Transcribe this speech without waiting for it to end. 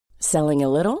Selling a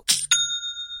little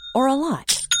or a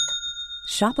lot?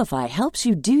 Shopify helps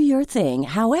you do your thing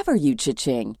however you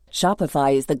cha-ching.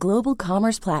 Shopify is the global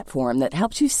commerce platform that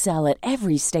helps you sell at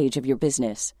every stage of your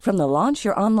business. From the launch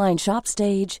your online shop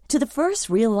stage to the first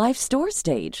real-life store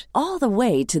stage, all the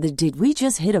way to the did we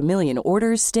just hit a million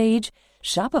orders stage.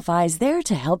 Shopify is there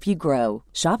to help you grow.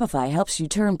 Shopify helps you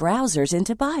turn browsers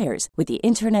into buyers with the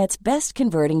internet's best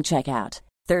converting checkout.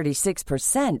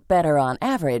 36% better on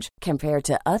average compared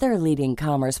to other leading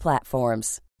commerce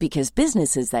platforms. Because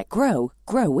businesses that grow,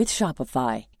 grow with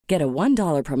Shopify. Get a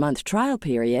 $1 per month trial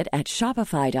period at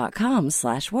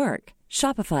shopify.com/work.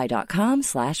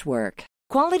 Shopify.com/work.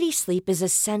 Quality sleep is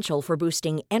essential for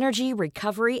boosting energy,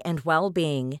 recovery, and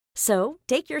well-being. So,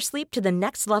 take your sleep to the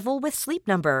next level with Sleep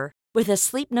Number. With a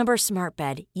Sleep Number smart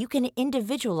bed, you can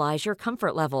individualize your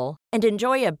comfort level and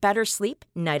enjoy a better sleep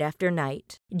night after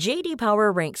night. J.D. Power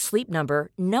ranks Sleep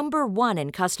Number number 1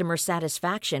 in customer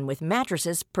satisfaction with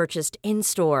mattresses purchased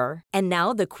in-store. And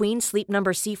now the Queen Sleep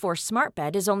Number C4 smart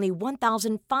bed is only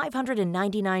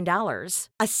 $1,599,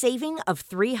 a saving of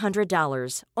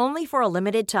 $300, only for a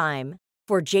limited time.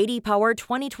 For J.D. Power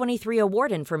 2023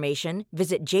 award information,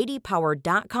 visit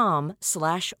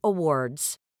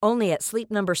jdpower.com/awards. Only at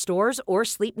Sleep Number stores or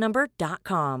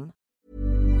sleepnumber.com.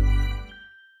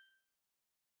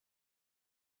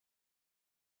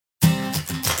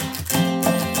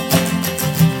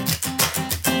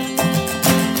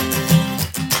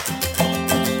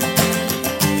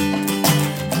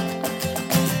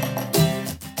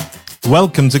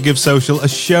 Welcome to Give Social, a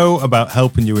show about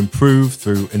helping you improve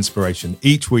through inspiration.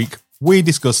 Each week, we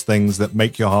discuss things that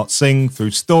make your heart sing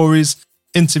through stories,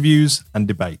 interviews, and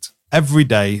debate. Every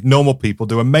day, normal people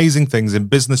do amazing things in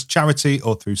business, charity,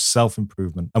 or through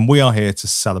self-improvement, and we are here to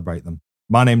celebrate them.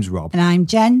 My name's Rob. And I'm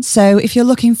Jen. So if you're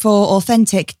looking for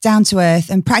authentic, down-to-earth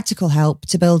and practical help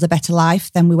to build a better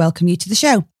life, then we welcome you to the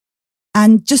show.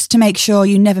 And just to make sure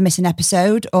you never miss an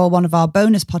episode or one of our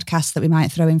bonus podcasts that we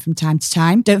might throw in from time to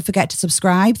time, don't forget to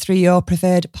subscribe through your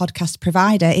preferred podcast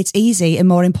provider. It's easy, and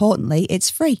more importantly, it's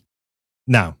free.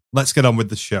 Now, let's get on with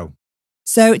the show.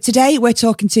 So today we're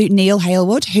talking to Neil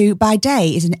Halewood, who by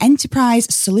day is an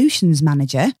enterprise solutions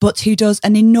manager, but who does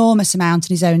an enormous amount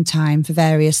in his own time for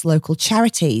various local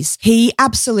charities. He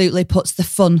absolutely puts the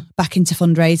fun back into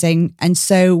fundraising. And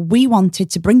so we wanted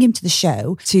to bring him to the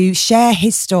show to share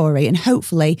his story and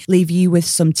hopefully leave you with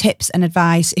some tips and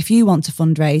advice if you want to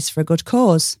fundraise for a good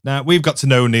cause. Now, we've got to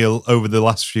know Neil over the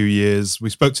last few years. We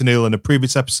spoke to Neil in a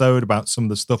previous episode about some of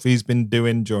the stuff he's been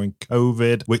doing during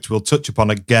COVID, which we'll touch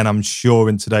upon again, I'm sure,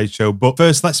 in today's show. But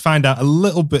first, let's find out a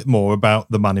little bit more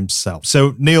about the man himself.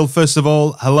 So, Neil, first of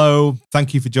all, hello.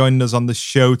 Thank you for joining us on the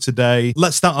show today.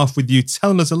 Let's start off with you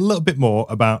telling us a little bit more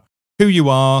about who you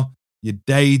are, your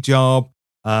day job,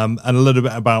 and a little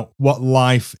bit about what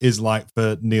life is like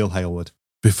for Neil Halewood.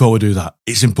 Before we do that,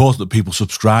 it's important that people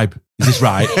subscribe. Is this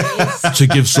right? To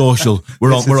Give Social.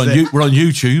 We're on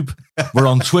YouTube. We're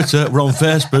on Twitter. We're on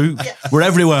Facebook. Yeah. We're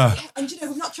everywhere. Yeah, and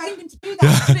we've not trained him to do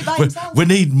that. Do it by himself. We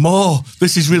need more.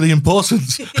 This is really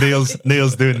important.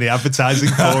 Neil's doing the advertising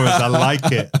for us. I like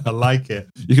it.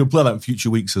 You can play that in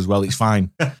future weeks as well. It's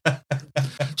fine.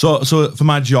 So for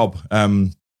my job,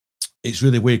 it's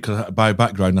really weird because by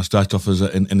background, I started off as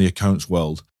in the accounts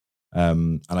world.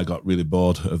 And I got really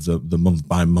bored of the month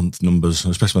by month numbers,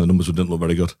 especially when the numbers didn't look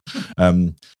very good.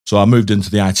 So I moved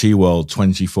into the IT world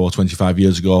 25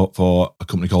 years ago for a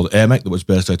company called AMEC that was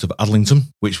based out of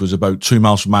Adlington, which was about 2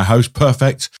 miles from my house.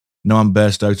 Perfect. Now I'm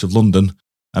based out of London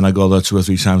and I go there 2 or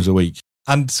 3 times a week.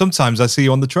 And sometimes I see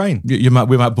you on the train. We might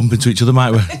bump into each other,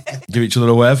 might we? Give each other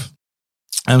a wave.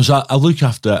 So I look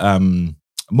after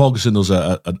Morganson does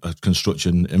a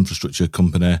construction infrastructure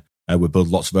company. We build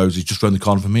lots of houses just around the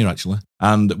corner from here, actually.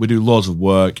 And we do loads of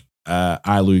work.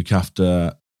 I look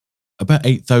after about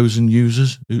 8,000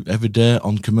 users every day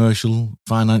on commercial,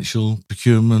 financial,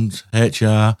 procurement,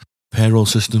 HR, payroll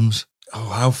systems. Oh,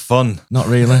 how fun. Not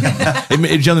really.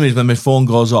 It generally means when my phone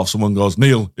goes off, someone goes,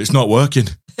 Neil, it's not working.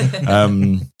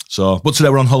 But today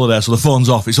we're on holiday, so the phone's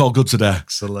off. It's all good today.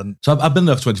 Excellent. So I've been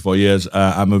there for 24 years.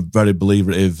 I'm a very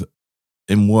believer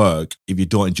in work, if you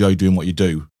don't enjoy doing what you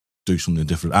do something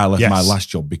different. I left my last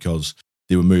job because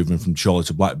they were moving from Chorley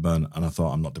to Blackburn, and I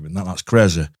thought, I'm not doing that. That's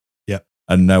crazy. Yeah.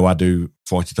 And now I do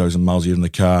 40,000 miles a year in the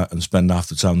car and spend half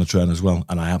the time on the train as well,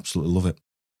 and I absolutely love it.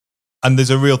 And there's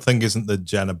a real thing, isn't there,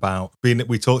 Jen, about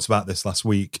we talked about this last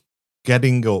week,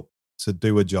 getting up to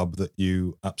do a job that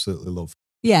you absolutely love.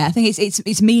 Yeah, I think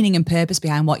it's meaning and purpose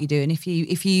behind what you do. And if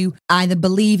you either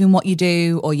believe in what you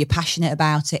do or you're passionate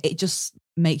about it, it just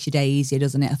makes your day easier,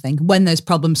 doesn't it? I think when those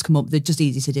problems come up, they're just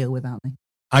easy to deal with, aren't they?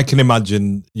 I can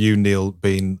imagine you, Neil,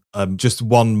 being just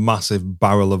one massive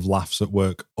barrel of laughs at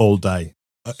work all day.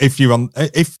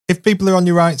 If people are on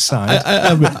your right side,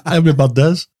 every bad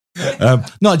days.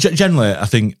 No, generally, I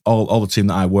think all the team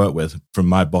that I work with, from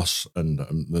my boss and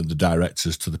the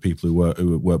directors to the people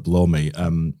who work below me,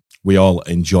 we all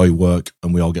enjoy work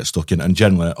and we all get stuck in. And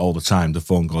generally, all the time, the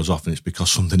phone goes off and it's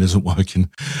because something isn't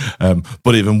working.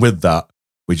 But even with that,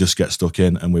 we just get stuck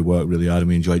in and we work really hard and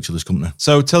we enjoy each other's company.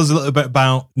 So tell us a little bit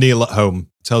about Neil at home.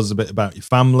 Tell us a bit about your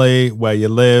family, where you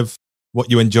live,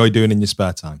 what you enjoy doing in your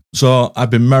spare time. So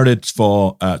I've been married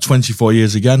for 24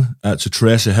 years again to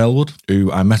Tracy Halewood,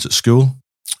 who I met at school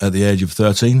at the age of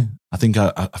 13. I think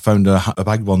I found a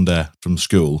bag one day from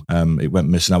school. It went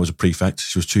missing. I was a prefect.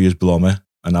 She was 2 years below me.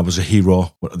 And I was a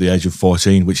hero at the age of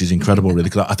 14, which is incredible, really.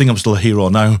 Because I think I'm still a hero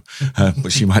now,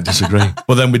 but she might disagree.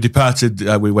 But then we departed.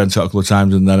 We went out a couple of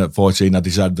times, and then at 14, I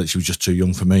decided that she was just too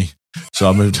young for me. So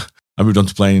I moved on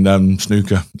to playing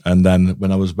snooker. And then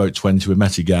when I was about 20, we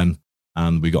met again,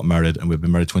 and we got married, and we've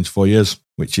been married 24 years,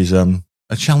 which is a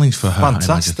challenge for her.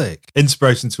 Fantastic.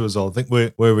 Inspiration to us all. I think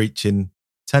we're reaching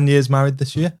 10 years married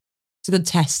this year. It's a good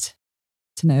test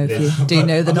to know if you do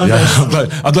know the numbers.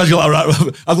 Yeah, I'm glad you got that right.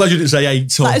 I'm glad you didn't say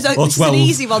 8 or 12. It's an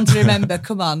easy one to remember.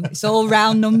 Come on. It's all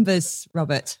round numbers,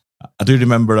 Robert. I do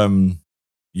remember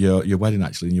your wedding,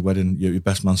 actually, and your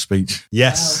best man speech.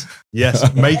 Yes. Wow.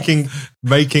 Yes.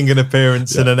 making an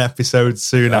appearance in an episode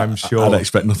soon, I'm sure. I'd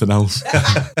expect nothing else.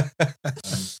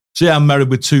 So yeah, I'm married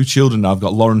with 2 children now. I've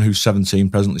got Lauren, who's 17,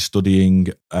 presently studying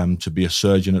to be a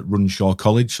surgeon at Runshaw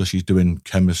College. So she's doing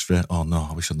chemistry. Oh no,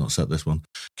 I wish I'd not said this one.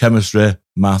 Chemistry,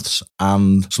 maths,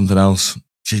 and something else.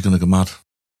 She's going to go mad.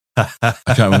 I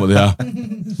can't remember what they are.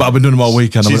 But I've been doing them all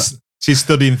weekend. She's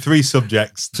studying 3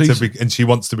 subjects and she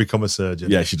wants to become a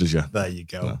surgeon. Yeah, she does, yeah. There you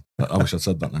go. Yeah, I wish I'd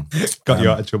said that now. Got you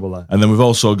out of trouble there. And then we've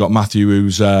also got Matthew,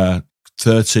 who's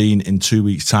 13 in 2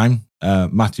 weeks' time.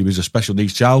 Matthew is a special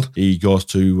needs child. He goes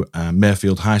to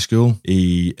Mayfield High School.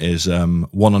 He is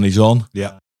one on his own.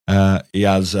 Yeah. He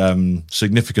has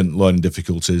significant learning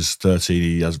difficulties. 13,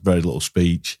 he has very little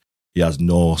speech. He has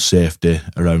no safety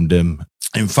around him.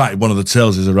 In fact, one of the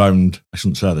tales is around, I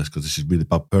shouldn't say this because this is really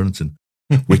bad parenting.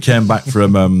 We came back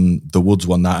from the woods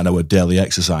one night and our daily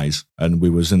exercise, and we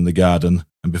was in the garden,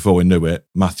 and before we knew it,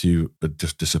 Matthew had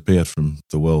just disappeared from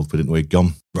the world. We didn't know he'd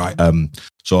gone. Right.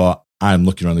 So I'm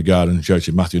looking around the garden and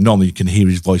shouting, Matthew. Normally you can hear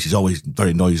his voice. He's always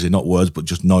very noisy, not words, but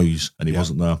just noise. And he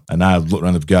wasn't there. And I looked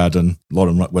around the garden.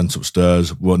 Lauren went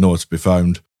upstairs, weren't nowhere to be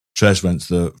found. Trace went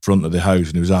to the front of the house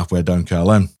and he was halfway down Carl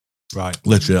Lane. Right.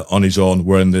 Literally on his own,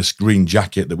 wearing this green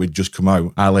jacket that we'd just come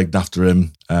out. I legged after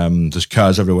him. There's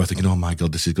cars everywhere thinking, oh my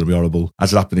God, this is going to be horrible.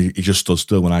 As it happened, he just stood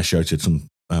still when I shouted some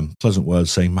pleasant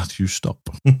words saying, Matthew, stop.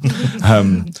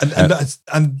 And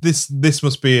this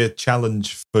must be a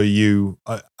challenge for you.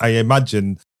 I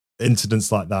imagine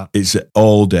incidents like that. It's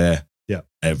all day, yeah,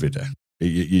 every day.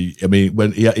 I mean,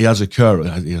 when he has a carer,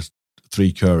 he has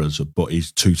 3 carers, but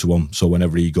he's 2 to 1. So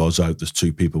whenever he goes out, there's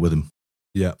 2 people with him.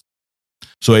 Yeah.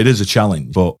 So it is a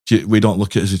challenge, but we don't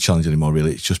look at it as a challenge anymore,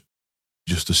 really. It's just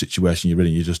the situation you're in.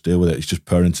 You just deal with it. It's just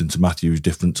parenting to Matthew who's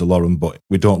different to Lauren, but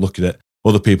we don't look at it.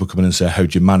 Other people come in and say, how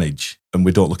do you manage? And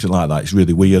we don't look at it like that. It's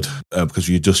really weird because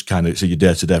you just kind of, it's your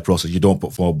day-to-day process. You don't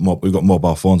put we've got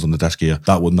mobile phones on the desk here.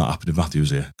 That would not happen if Matthew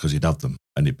was here because he'd have them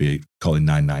and he'd be calling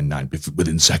 999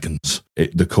 within seconds.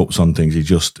 The cups on things, he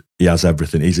has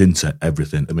everything. He's into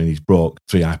everything. I mean, he's broke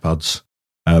 3 iPads,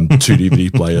 2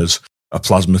 DVD players, a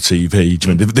plasma TV. I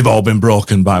mean, they've all been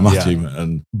broken by Matthew.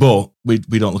 Yeah. But we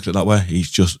don't look at it that way.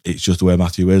 It's just the way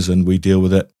Matthew is, and we deal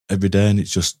with it every day, and it's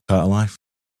just part of life.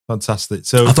 Fantastic.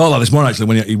 So I thought that this morning, actually,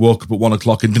 when he woke up at 1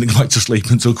 o'clock and didn't go back to sleep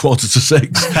until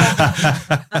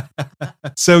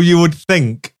 5:45. So you would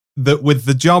think that with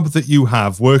the job that you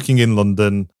have, working in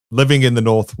London, living in the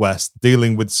Northwest,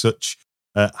 dealing with such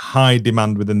high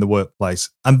demand within the workplace,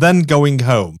 and then going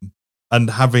home and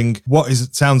having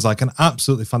sounds like an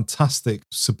absolutely fantastic,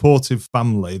 supportive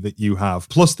family that you have,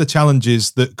 plus the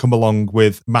challenges that come along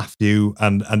with Matthew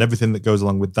and everything that goes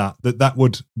along with that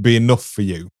would be enough for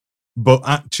you. But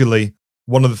actually,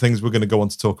 one of the things we're going to go on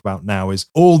to talk about now is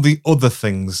all the other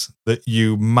things that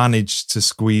you manage to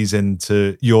squeeze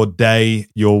into your day,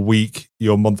 your week,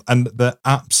 your month, and that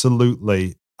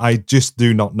absolutely, I just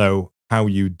do not know how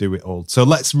you do it all. So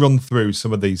let's run through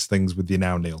some of these things with you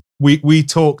now, Neil. We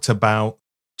talked about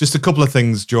just a couple of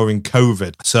things during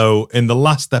COVID. So in the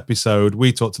last episode,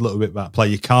 we talked a little bit about Play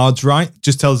Your Cards Right.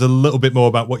 Just tell us a little bit more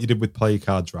about what you did with Play Your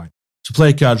Cards Right. So Play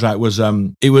Your Cards Right was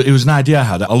it was an idea I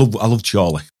had. I love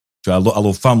Charlie. I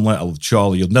love family. I love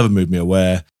Charlie. You'll never move me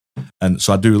away. And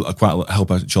so I do quite a lot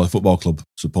help out at Chorley Football Club,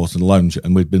 supporting the lounge.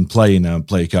 And we'd been playing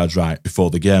Play Your Cards Right before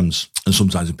the games. And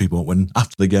sometimes people won't win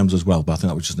after the games as well. But I think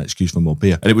that was just an excuse for them up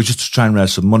here. And it was just to try and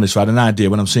raise some money. So I had an idea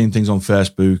when I'm seeing things on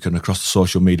Facebook and across the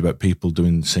social media about people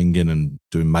doing singing and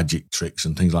doing magic tricks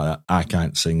and things like that. I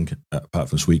can't sing apart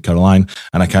from Sweet Caroline,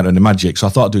 and I can't do any magic. So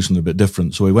I thought I'd do something a bit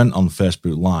different. So we went on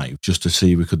Facebook Live just to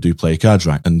see if we could do Play Your Cards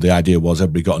Right. And the idea was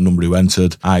everybody got a number who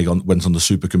entered. I went on the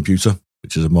supercomputer,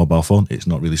 which is a mobile phone. It's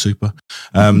not really super.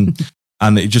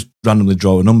 And it just randomly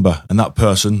draw a number. And that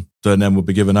person, their name would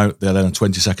be given out. They had then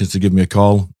 20 seconds to give me a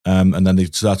call. And then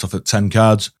they'd start off at 10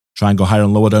 cards, try and go higher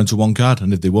and lower down to 1 card.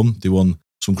 And if they won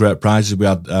some great prizes. We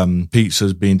had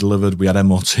pizzas being delivered. We had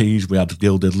MOTs. We had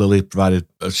Gilded Lily provided.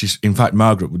 In fact,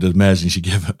 Margaret did amazing. She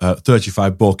gave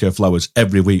 35 bouquet flowers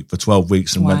every week for 12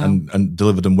 weeks and went and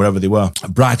delivered them wherever they were.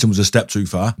 Brighton was a step too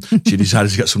far. She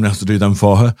decided to get someone else to do them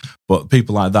for her. But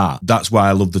people like that, that's why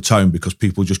I love the town, because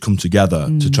people just come together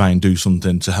to try and do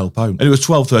something to help out. And it was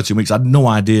 12, 13 weeks. I had no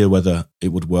idea whether it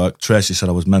would work. Tracy said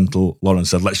I was mental. Lauren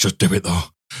said, let's just do it though.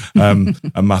 And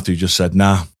Matthew just said,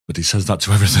 nah. But he says that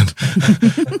to everything.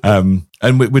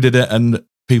 And we did it, and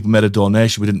people made a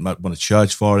donation. We didn't want to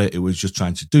charge for it. It was just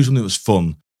trying to do something that was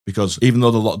fun, because even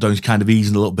though the lockdown's kind of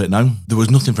easing a little bit now, there was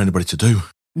nothing for anybody to do.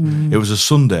 It was a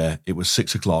Sunday. It was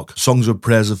 6 o'clock. Songs of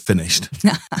prayers have finished.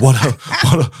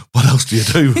 What else do you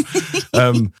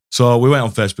do? So we went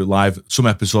on Facebook Live. Some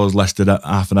episodes lasted at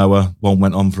half an hour. One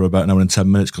went on for about an hour and 10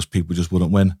 minutes because people just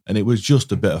wouldn't win. And it was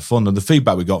just a bit of fun. And the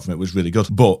feedback we got from it was really good.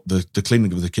 But the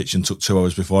cleaning of the kitchen took 2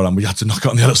 hours before, and we had to knock it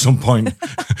on the head at some point.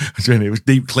 It was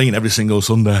deep clean every single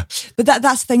Sunday. But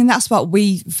that's the thing, and that's what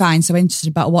we find so interesting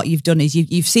about what you've done is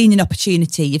you've seen an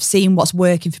opportunity, you've seen what's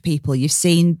working for people, you've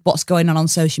seen what's going on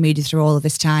social media through all of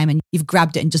this time, and you've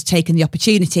grabbed it and just taken the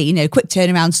opportunity, quick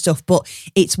turnaround stuff, but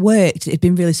it's worked. It's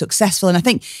been really successful. And I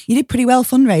think you did pretty well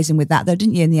fundraising with that though,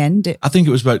 didn't you, in the end? I think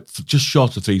it was about just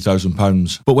short of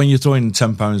 £3,000. But when you're throwing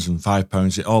 £10 and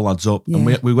 £5, it all adds up. Yeah.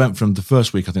 And we went from the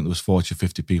first week, I think there was 40 or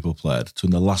 50 people played, to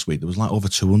in the last week, there was like over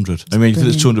 200. I mean,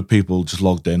 there's 200 people just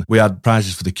logged in. We had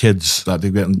prizes for the kids, like they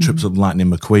were getting trips up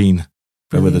Lightning McQueen,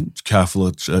 with a car full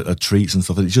of treats and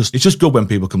stuff. It's just good when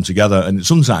people come together, and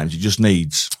sometimes it just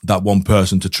needs that one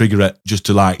person to trigger it, just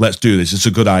to like, let's do this. It's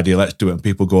a good idea. Let's do it. And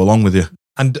people go along with you.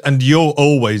 And you're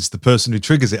always the person who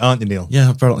triggers it, aren't you, Neil? Yeah,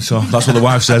 apparently so. That's what the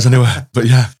wife says anyway. But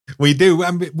yeah. We do.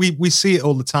 I mean, we see it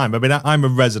all the time. I mean, I'm a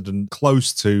resident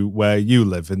close to where you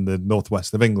live in the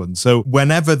northwest of England. So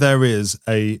whenever there is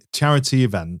a charity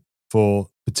event for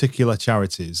particular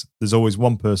charities, there's always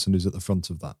one person who's at the front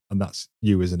of that, and that's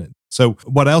you, isn't it? So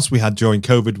what else we had during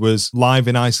COVID was Live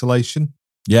in Isolation.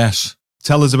 Yes.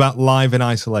 Tell us about Live in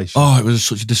Isolation. Oh, it was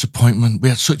such a disappointment. We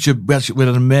had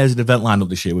an amazing event lined up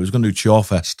this year. We was going to do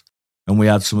Chorefest, and we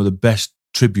had some of the best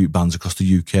tribute bands across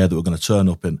the UK that were going to turn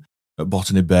up at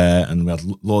Botany Bay, and we had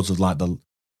loads of like the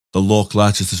local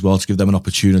artists as well to give them an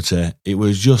opportunity. It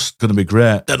was just going to be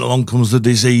great. Then along comes the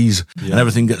disease, and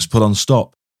everything gets put on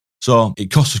stop. So it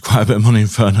cost us quite a bit of money, in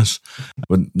fairness.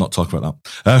 We're not talking about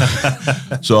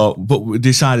that. But we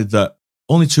decided that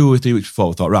only 2 or 3 weeks before,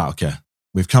 we thought, right, okay,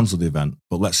 we've cancelled the event,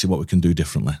 but let's see what we can do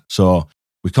differently. So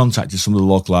we contacted some of the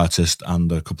local artists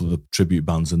and a couple of the tribute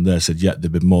bands, and they said, yeah,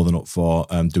 they'd be more than up for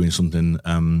doing something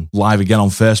live again on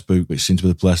Facebook, which seems to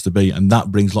be the place to be. And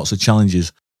that brings lots of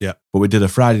challenges. Yeah. But we did a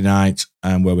Friday night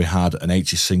where we had an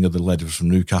 80s singer, the lady was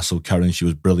from Newcastle, Karen, she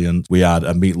was brilliant. We had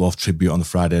a Meatloaf tribute on the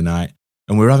Friday night.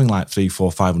 And we were having like 300,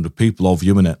 400, 500 people all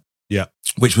viewing it. Yeah.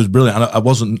 Which was brilliant. And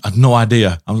I had no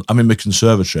idea. I'm in my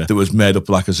conservatory that was made up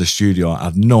like as a studio. I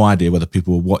had no idea whether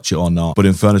people would watch it or not. But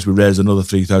in fairness, we raised another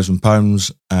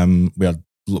 £3,000.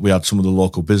 We had some of the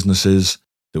local businesses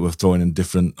that were throwing in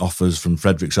different offers, from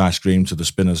Frederick's Ice Cream to the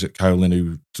Spinners at Carolyn,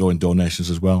 who were throwing donations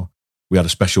as well. We had a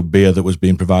special beer that was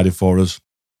being provided for us.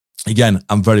 Again,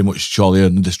 I'm very much Chorley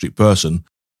and District person.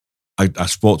 I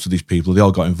spoke to these people, they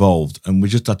all got involved, and we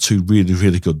just had 2 really,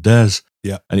 really good days.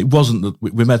 Yeah. And it wasn't that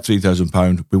we made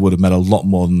 £3,000. We would have made a lot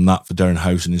more than that for Darren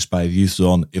House and Inspire Youth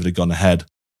Zone if it had gone ahead.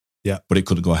 Yeah. But it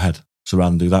couldn't go ahead. So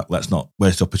rather than do that, let's not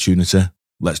waste the opportunity.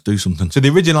 Let's do something. So the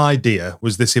original idea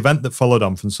was this event that followed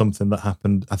on from something that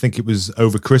happened, I think it was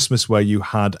over Christmas, where you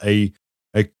had a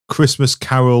Christmas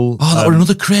carol. Oh, that was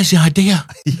another crazy idea.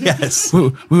 Yes.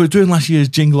 We were doing last year's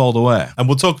Jingle All the Way. And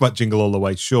we'll talk about Jingle All the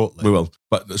Way shortly. We will.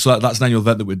 But so that's an annual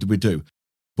event that we do.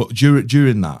 But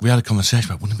during that, we had a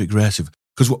conversation about, wouldn't it be great if...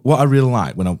 Because what I really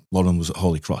liked when Lauren was at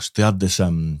Holy Cross, they had this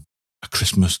a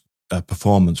Christmas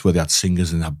performance where they had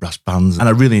singers and they had brass bands. And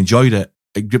I really enjoyed it.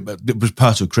 It was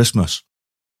part of Christmas.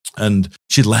 And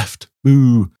she'd left.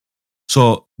 Ooh.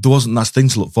 So there wasn't that thing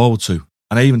to look forward to.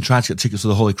 And I even tried to get tickets to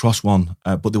the Holy Cross one,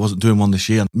 but they wasn't doing one this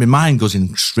year. My mind goes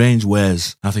in strange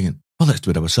ways. I'm thinking, well, let's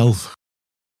do it ourselves.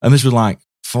 And this was like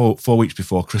 4 weeks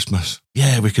before Christmas.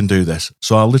 Yeah, we can do this.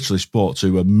 So I literally spoke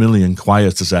to a million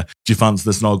choirs to say, do you fancy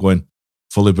this? And all going,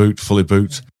 fully booked, fully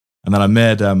booked. And then I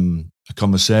made a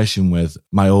conversation with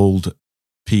my old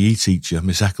PE teacher,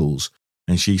 Miss Eccles,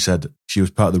 and she said she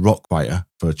was part of the rock choir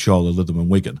for Chorley, Lytham and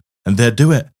Wigan, and they'd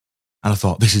do it. And I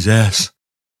thought, this is ace.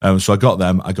 So I got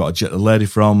them. I got a lady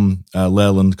from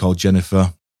Leyland called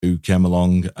Jennifer who came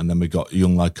along, and then we got a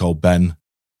young lad called Ben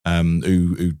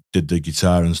who did the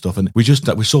guitar and stuff. And we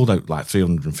sold out like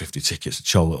 350 tickets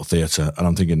at Chorley Little Theatre, and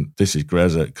I'm thinking, this is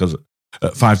crazy, because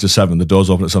at 5 to 7, the doors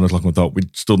open at 7 o'clock, and I thought, we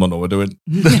still don't know what we're doing.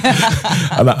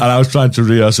 and I was trying to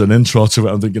rehearse an intro to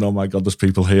it. I'm thinking, oh my God, there's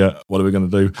people here. What are we going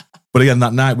to do? But again,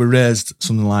 that night we raised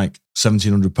something like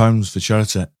 £1,700 for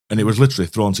charity, and it was literally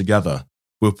thrown together.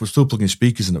 We were still plugging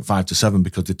speakers in at 5 to 7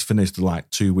 because they'd finished the like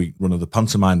 2-week run of the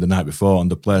pantomime the night before,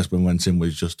 and the place when we went in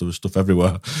was just, there was stuff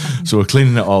everywhere. So we're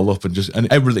cleaning it all up, and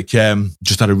everybody that came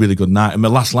just had a really good night. And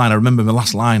I remember my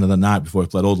last line of the night before we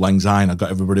played Old Lang Syne, I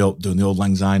got everybody up doing the Old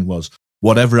Lang Syne was,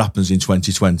 whatever happens in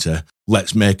 2020,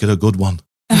 let's make it a good one.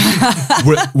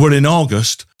 we're in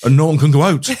August and no one can go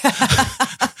out.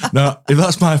 Now, if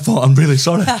that's my fault, I'm really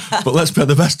sorry, but let's make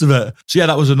the best of it. So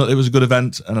yeah, it was a good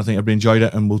event, and I think everybody enjoyed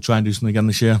it, and we'll try and do something again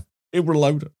this year. It were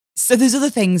loud. So there's other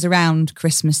things around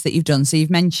Christmas that you've done. So you've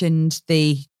mentioned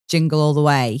the Jingle All the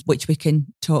Way, which we can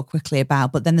talk quickly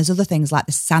about, but then there's other things like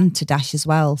the Santa Dash as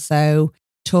well. So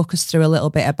talk us through a little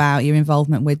bit about your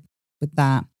involvement with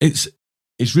that. It's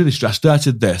really stressed. I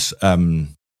started this.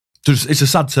 It's a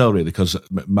sad tale, really, because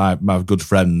my good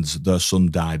friends, their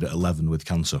son died at 11 with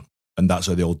cancer. And that's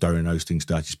where the old Darren House thing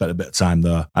started. He spent a bit of time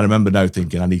there. I remember now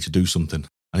thinking, I need to do something.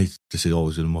 This is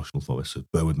always an emotional thought, so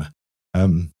bear with me.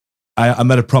 I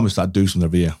made a promise that I'd do something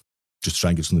every year, just to try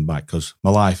and give something back, because my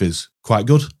life is quite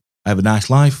good. I have a nice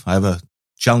life. I have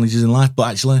challenges in life, but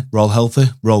actually, we're all healthy.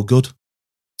 We're all good.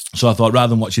 So I thought,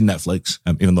 rather than watching Netflix,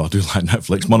 even though I do like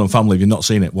Netflix, Modern Family, if you've not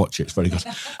seen it, watch it. It's very good.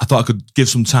 I thought I could give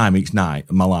some time each night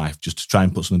in my life just to try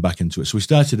and put something back into it. So we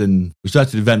started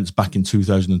events back in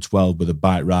 2012 with a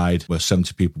bike ride where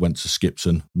 70 people went to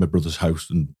Skipton, my brother's house,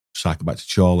 and cycled back to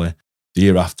Chorley. The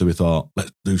year after, we thought,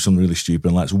 let's do something really stupid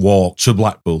and let's walk to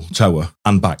Blackpool Tower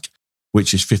and back,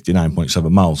 which is 59.7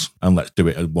 miles, and let's do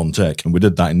it at one take. And we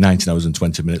did that in 19 hours and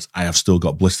 20 minutes. I have still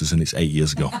got blisters, and it's 8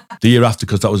 years ago. The year after,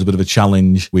 because that was a bit of a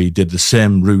challenge, we did the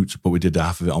same route, but we did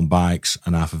half of it on bikes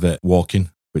and half of it walking,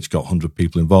 which got 100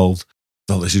 people involved.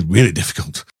 I thought, this is really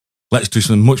difficult. Let's do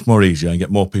something much more easier and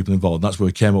get more people involved. That's where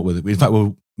we came up with it. In fact,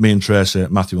 me and Tracy,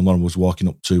 Matthew and Lauren was walking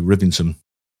up to Rivington.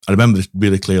 I remember this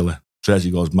really clearly.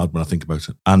 Tracy goes mad when I think about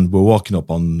it. And we're walking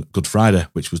up on Good Friday,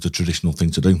 which was the traditional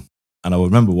thing to do. And I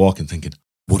remember walking thinking,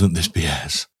 wouldn't this be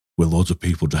ours with loads of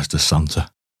people dressed as Santa?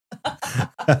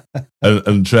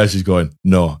 and Tracy's going,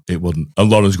 no, it wouldn't. And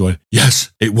Lauren's going,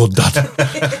 yes, it would,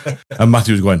 Dad. And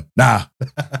Matthew's going, nah.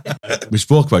 We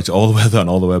spoke about it all the way there and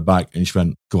all the way back, and she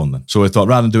went, go on then. So we thought,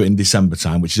 rather than do it in December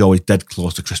time, which is always dead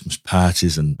close to Christmas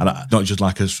parties, and not just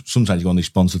like sometimes you go on these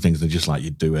sponsor things, they're just like, you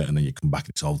do it and then you come back and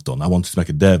it's all done. I wanted to make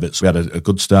a day of it. So we had a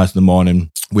good start in the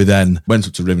morning. We then went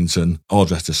up to Rivington, all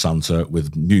dressed as Santa,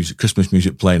 with music, Christmas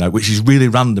music playing out, which is really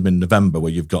random in November,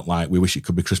 where you've got like, we wish it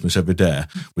could be Christmas every day,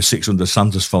 with 600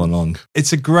 Santas following along.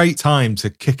 It's a great time to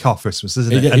kick off Christmas,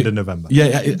 isn't it? End of November.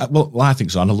 Yeah, well, I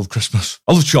think so. And I love Christmas.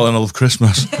 I love Chorley and I love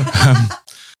Christmas.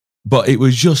 But it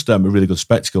was just a really good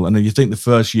spectacle. And then you think the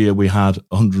first year we had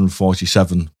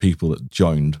 147 people that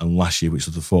joined. And last year, which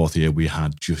was the fourth year, we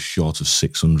had just short of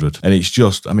 600. And it's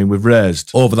just, we've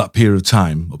raised over that period of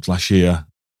time, up to last year,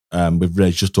 we've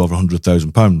raised just over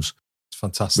 £100,000. It's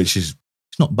fantastic. Which is,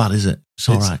 it's not bad, is it? It's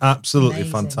all right. Absolutely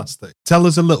amazing. Fantastic. Tell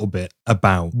us a little bit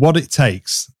about what it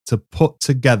takes to put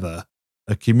together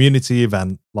a community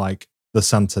event like the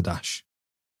Santa Dash.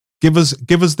 Give us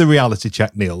the reality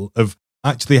check, Neil, of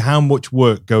actually how much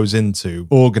work goes into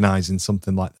organising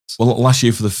something like this. Well, last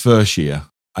year for the first year,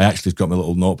 I actually got my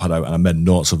little notepad out and I made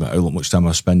notes of it, how much time I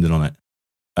was spending on it.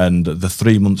 And the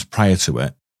 3 months prior to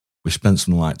it, we spent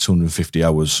something like 250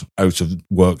 hours out of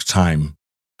work time.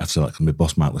 I have to say that because my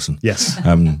boss might listen. Yes.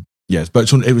 Yes,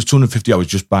 but it was 250 hours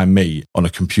just by me on a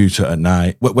computer at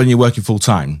night. When you're working full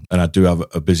time, and I do have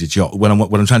a busy job, when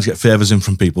I'm trying to get favours in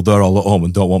from people, they're all at home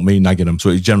and don't want me nagging them.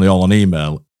 So it's generally all on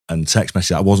email and text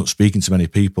message. I wasn't speaking to many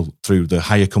people through the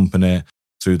hire company,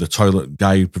 through the toilet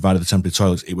guy who provided the temporary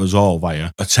toilets. It was all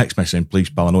via a text message saying, please,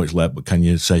 pal, I know it's late, but can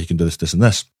you say you can do this, this and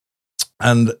this?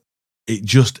 And it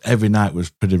just every night was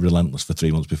pretty relentless for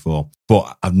 3 months before.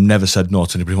 But I've never said no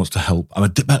to anybody who wants to help. I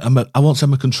won't say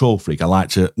I'm a control freak. I like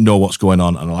to know what's going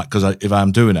on, and because if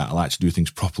I'm doing it, I like to do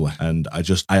things properly. And I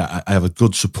have a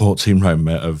good support team around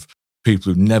me of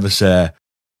people who never say.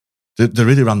 They're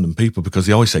really random people because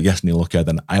they always say, yes, Neil, okay,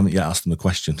 then I haven't yet asked them the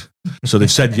question. So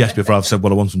they've said yes before I've said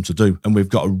what I want them to do. And we've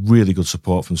got a really good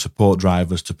support from support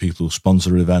drivers to people who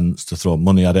sponsor events to throw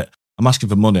money at it. I'm asking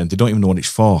for money and they don't even know what it's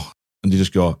for. And they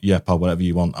just go, yeah, pal, whatever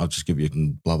you want, I'll just give you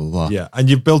and blah, blah, blah. Yeah, and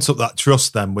you've built up that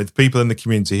trust then with people in the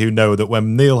community who know that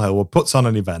when Neil Hillwood puts on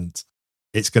an event,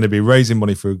 it's going to be raising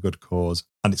money for a good cause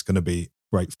and it's going to be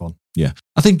great fun. Yeah,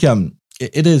 I think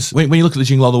it is. When you look at the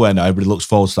Jingle All the Way now, everybody looks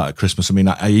forward to that at Christmas. I mean,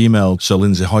 I emailed Sir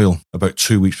Lindsay Hoyle about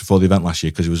 2 weeks before the event last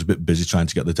year because he was a bit busy trying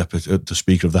to get the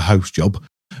Speaker of the House job,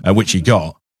 which he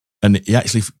got. And he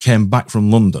actually came back from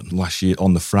London last year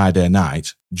on the Friday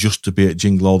night just to be at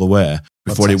Jingle All the Way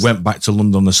before he went back to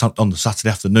London on the Saturday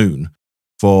afternoon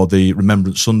for the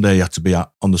Remembrance Sunday he had to be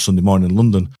at on the Sunday morning in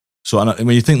London. So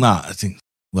when you think that, I think,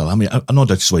 well, I mean, I know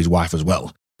Dad saw his wife as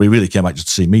well, but he really came back just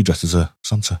to see me dressed as a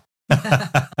Santa.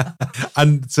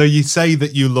 And so you say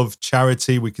that you love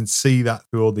charity. We can see that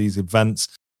through all these events.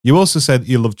 You also say that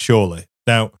you love Chorley.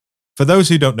 Now, for those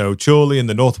who don't know, Chorley in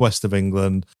the northwest of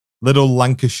England, little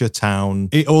Lancashire town,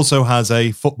 it also has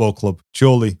a football club,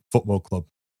 Chorley Football Club.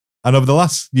 And over the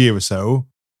last year or so,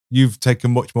 you've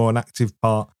taken much more an active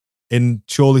part in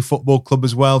Chorley Football Club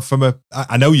as well.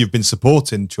 I know you've been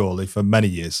supporting Chorley for many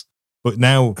years, but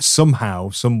now somehow,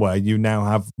 somewhere, you now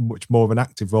have much more of an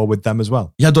active role with them as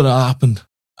well. Yeah, I don't know how it happened.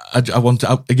 I want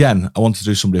to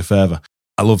do somebody a favour.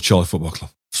 I love Chorley Football Club.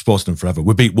 I've supported them forever.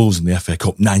 We beat Wolves in the FA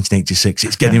Cup 1986.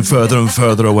 It's getting further and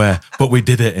further away, but we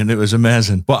did it and it was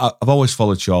amazing. But I've always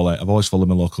followed Chorley. I've always followed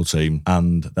my local team.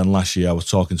 And then last year I was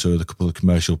talking to a couple of the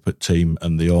commercial team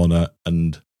and the owner,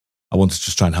 and I wanted to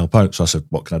just try and help out. So I said,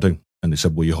 what can I do? And they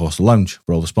said, will you host a lounge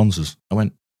for all the sponsors? I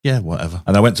went, yeah, whatever.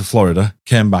 And I went to Florida,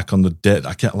 came back on the date.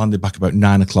 I landed back about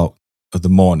 9 o'clock of the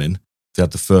morning. They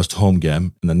had the first home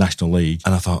game in the National League.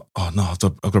 And I thought, oh no, I've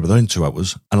got to be there in 2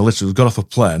 hours. And I literally got off a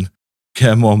plane,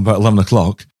 came home about 11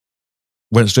 o'clock,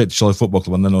 went straight to Chorley Football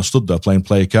Club, and then I stood there playing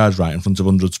player cards right in front of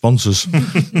 100 sponsors.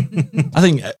 I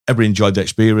think everybody enjoyed the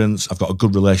experience. I've got a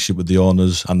good relationship with the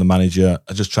owners and the manager.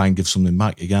 I just try and give something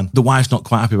back again. The wife's not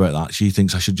quite happy about that. She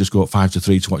thinks I should just go at 5 to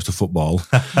 3 to watch the football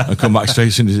and come back straight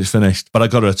as soon as it's finished. But I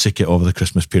got her a ticket over the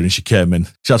Christmas period and she came in.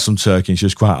 She had some turkey and she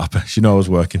was quite happy. She knew I was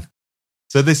working.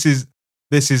 So this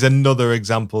is another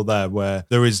example there where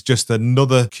there is just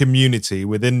another community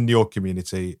within your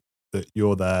community that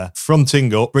you're there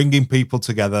fronting up, bringing people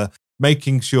together,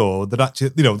 making sure that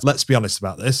actually, let's be honest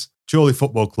about this. Chorley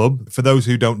Football Club, for those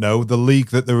who don't know, the league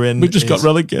that they're in. We just got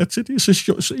relegated. It's a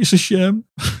shame.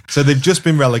 So they've just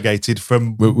been relegated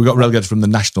from... We got relegated from the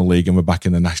National League and we're back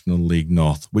in the National League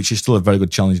North, which is still a very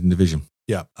good challenging division.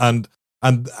 Yeah. And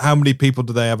how many people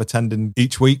do they have attending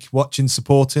each week, watching,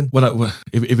 supporting? Well,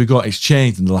 if we got, it's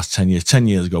changed in the last 10 years. 10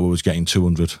 years ago, we was getting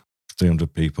 200,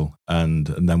 300 people. And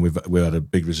then we've had a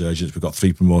big resurgence. We've got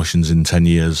 3 promotions in 10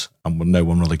 years and we're now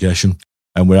 1 relegation.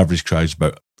 And our average crowd's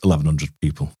about 1,100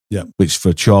 people. Yeah. Which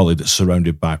for Chorley, that's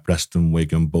surrounded by Preston,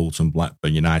 Wigan, Bolton,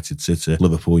 Blackburn, United, City,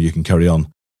 Liverpool, you can carry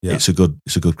on. Yeah. It's a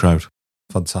good crowd.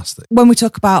 Fantastic. When we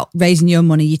talk about raising your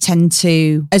money, you tend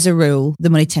to, as a rule, the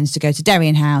money tends to go to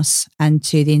Derrien House and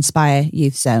to the Inspire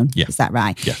Youth Zone. Yeah. Is that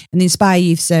right? Yeah. And the Inspire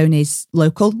Youth Zone is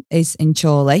local, is in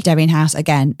Chorley. Derrien House,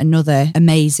 again, another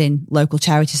amazing local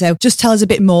charity. So just tell us a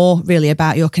bit more really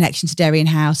about your connection to Derrien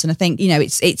House. And I think,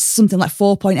 it's something like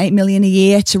 4.8 million a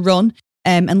year to run.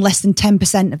 And less than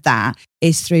 10% of that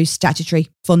is through statutory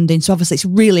funding. So obviously it's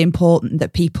really important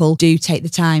that people do take the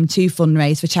time to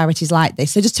fundraise for charities like this.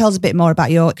 So just tell us a bit more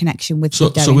about your connection with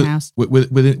Derrien House.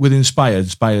 With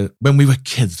Inspire, when we were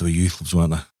kids, there were youth clubs, weren't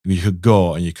there? You could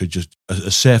go and you could just, a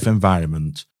safe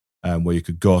environment where you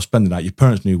could go, spend the night. Your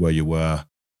parents knew where you were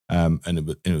and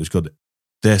it was good.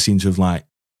 They seem to have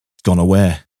gone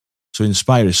away. So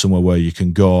Inspire is somewhere where you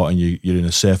can go and you're in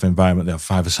a safe environment. They have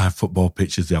 5-a-side football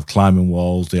pitches, they have climbing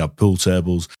walls, they have pool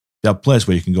tables. They have a place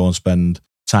where you can go and spend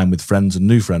time with friends and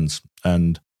new friends.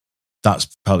 And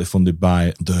that's partly funded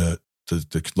by the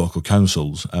local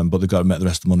councils, but they've got to make the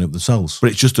rest of the money up themselves.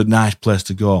 But it's just a nice place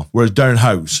to go. Whereas Derrien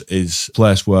House is a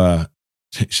place where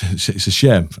it's a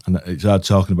shame, and it's hard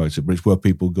talking about it, but it's where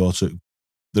people go to.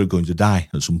 They're going to die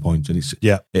at some point, and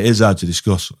it is hard to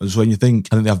discuss. So when you think,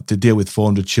 I think they have to deal with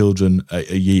 400 children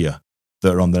a year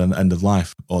that are on the end of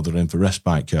life or they're in for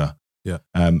respite care. Yeah,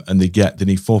 and they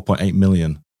need 4.8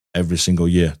 million every single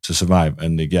year to survive,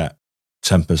 and they get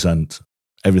 10%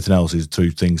 everything else is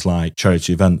through things like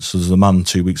charity events. So there's a man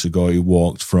 2 weeks ago who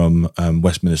walked from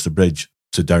Westminster Bridge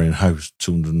to Darien House,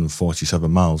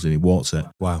 247 miles, and he walked it.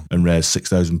 Wow. And raised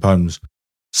 £6,000.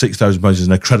 £6,000 is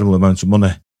an incredible amount of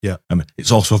money. Yeah.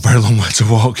 It's also a very long way to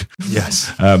walk.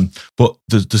 Yes. But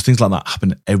there's things like that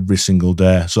happen every single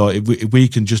day. So if we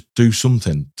can just do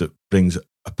something that brings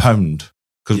a pound,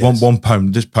 because one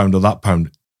pound, this pound or that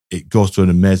pound, it goes to an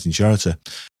amazing charity.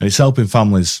 And it's helping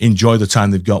families enjoy the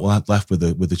time they've got left with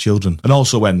the children. And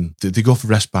also when they go for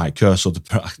respite care, so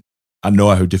I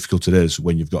know how difficult it is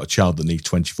when you've got a child that needs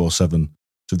 24/7.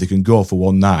 So if they can go for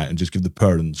one night and just give the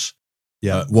parents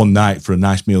one night for a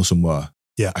nice meal somewhere,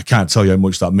 I can't tell you how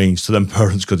much that means to them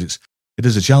parents, because it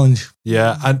is a challenge.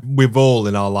 Yeah, and we've all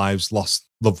in our lives lost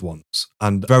loved ones.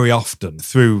 And very often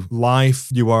through life,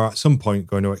 you are at some point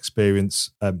going to experience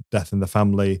death in the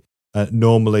family.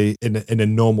 Normally, in a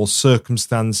normal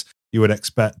circumstance, you would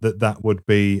expect that would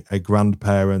be a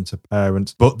grandparent, a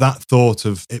parent. But that thought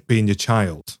of it being your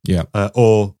child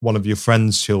or one of your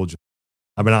friend's children,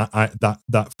 I mean,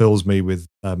 that fills me with,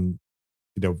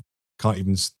 can't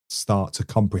even start to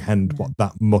comprehend what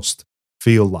that must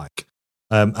feel like.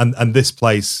 And this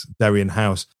place, Darien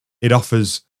House, it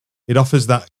offers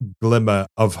that glimmer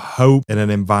of hope in an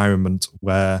environment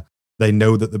where they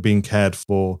know that they're being cared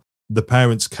for. The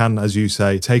parents can, as you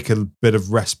say, take a bit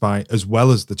of respite as well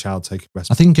as the child taking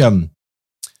respite. I think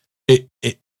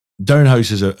Darien House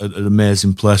is an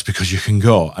amazing place because you can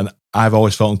go, and I've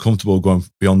always felt uncomfortable going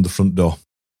beyond the front door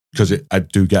because I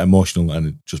do get emotional, and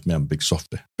it's just me, I'm a big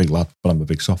softy, big lad, but I'm a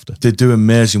big softy. They do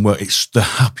amazing work. It's the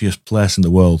happiest place in the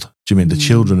world. Do you mean the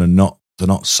children are they're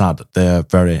not sad. They're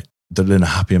in a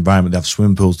happy environment. They have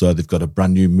swimming pools there. They've got a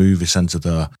brand new movie centre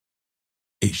there.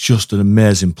 It's just an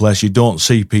amazing place. You don't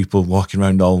see people walking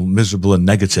around all miserable and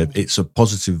negative. It's a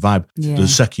positive vibe. Yeah. The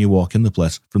second you walk in the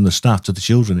place, from the staff to the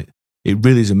children, it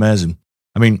really is amazing.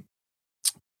 I mean,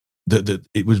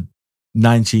 it was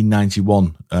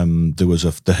 1991. There was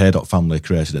the Haydock family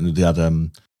created it, and they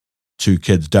had 2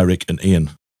 kids, Derek and Ian,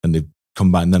 and they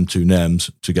combined them 2 names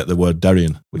to get the word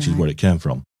Darien, which is where it came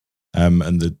from.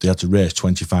 And they had to raise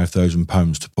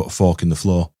 £25,000 to put a fork in the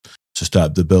floor to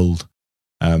start the build.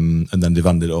 And then they've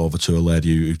handed it over to a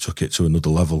lady who took it to another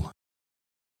level.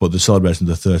 But they're celebrating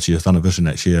the 30th anniversary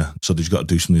next year, so they've got to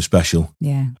do something special.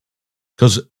 Yeah.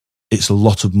 Because it's a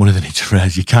lot of money they need to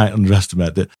raise. You can't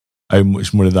underestimate how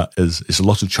much money that is. It's a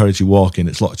lot of charity walking,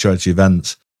 it's a lot of charity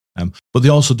events. But they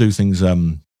also do things,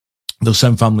 they'll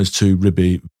send families to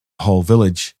Ribby Hall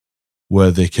Village,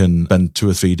 where they can spend 2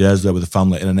 or 3 days there with the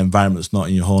family in an environment that's not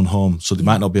in your own home. So they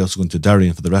might not be able to go into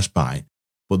Darien for the respite,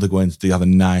 but they have a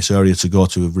nice area to go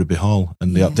to with Ribby Hall,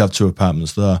 and they have 2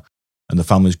 apartments there, and the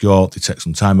families go, they take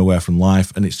some time away from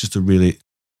life, and it's just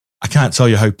I can't tell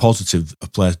you how positive a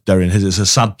place Darien is. It's a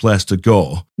sad place to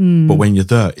go, but when you're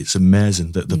there, it's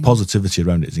amazing. The positivity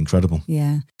around it is incredible.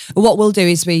 Yeah. What we'll do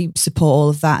is we support all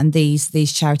of that, and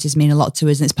these charities mean a lot to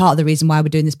us, and it's part of the reason why we're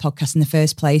doing this podcast in the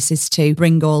first place, is to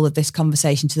bring all of this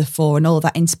conversation to the fore and all of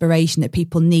that inspiration that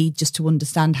people need just to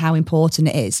understand how important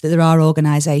it is that there are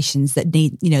organisations that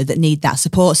need that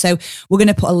support. So we're going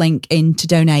to put a link in to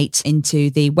donate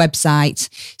into the website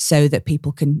so that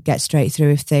people can get straight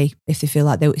through if they feel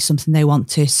like it's something they want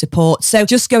to support. So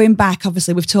just going back,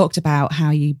 obviously we've talked about how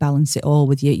you balance it all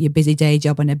with your busy day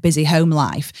job and a busy home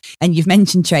life, and you've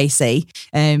mentioned Tracy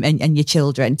and your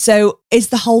children. So is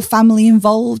the whole family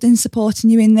involved in supporting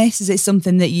you in this? Is it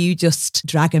something that you just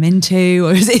drag them into,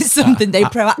 or is it something they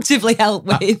proactively help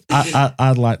with?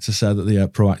 I'd like to say that they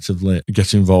proactively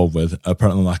get involved with.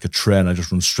 Apparently, like a train, I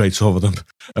just run straight over them,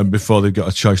 and before they've got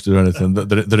a choice to do anything,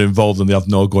 they're involved and they have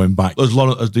no going back. As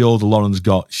the older Lauren's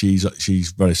got, she's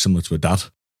very similar to her dad.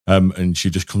 And she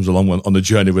just comes along on the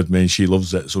journey with me, and she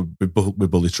loves it. So we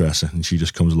bully Tracy, and she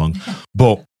just comes along.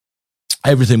 But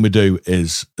everything we do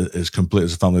is complete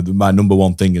as a family. My number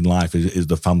one thing in life is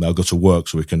the family. I'll go to work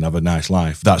so we can have a nice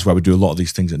life. That's why we do a lot of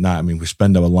these things at night. I mean, we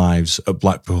spend our lives at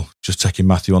Blackpool just taking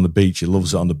Matthew on the beach. He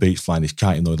loves it on the beach, flying his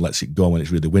kite, though he lets it go when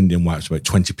it's really windy, and wipes about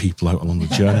 20 people out along the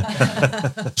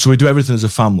journey. So we do everything as a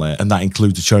family, and that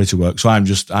includes the charity work. So I'm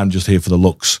just here for the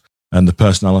looks and the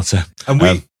personality.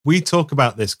 And we talk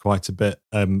about this quite a bit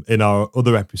in our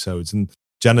other episodes, and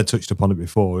Jenna touched upon it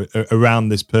before, around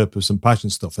this purpose and passion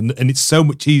stuff. And it's so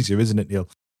much easier, isn't it, Neil?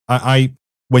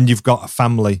 When you've got a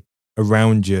family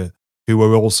around you who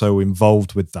are also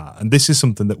involved with that. And this is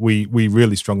something that we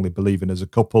really strongly believe in as a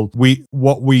couple.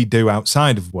 What we do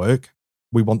outside of work,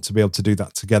 we want to be able to do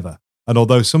that together. And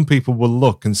although some people will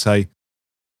look and say,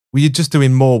 well, you're just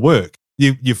doing more work.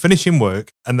 You're finishing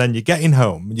work, and then you're getting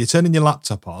home, and you're turning your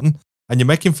laptop on, and you're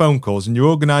making phone calls and you're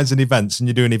organising events and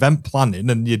you're doing event planning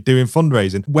and you're doing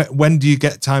fundraising, when do you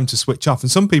get time to switch off? And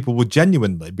some people would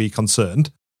genuinely be concerned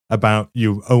about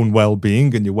your own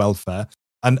well-being and your welfare.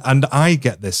 And I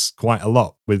get this quite a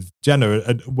lot with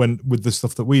Jenna with the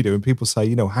stuff that we do. And people say,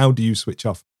 you know, how do you switch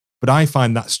off? But I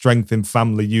find that strength in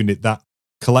family unit, that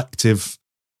collective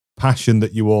passion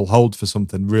that you all hold for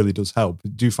something really does help.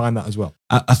 Do you find that as well?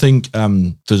 I think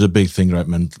there's a big thing about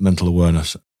mental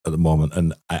awareness at the moment,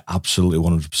 and I absolutely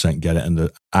 100% get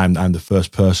it. And I'm the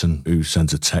first person who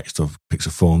sends a text or picks a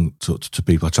phone to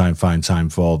people. I try and find time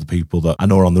for the people that I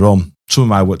know are on their own. Some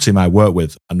of my team I work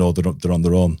with, I know they're on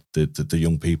their own, the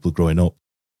young people growing up.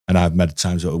 And I've made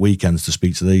times at the weekends to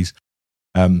speak to these.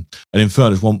 And in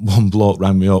fairness, one bloke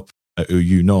rang me up, who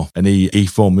you know, and he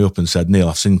phoned me up and said, Neil,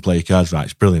 I've seen Play Your Cards Right.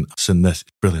 It's brilliant. I've seen this.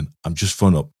 It's brilliant. I'm just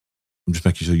phoning up. I'm just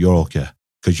making sure you're okay.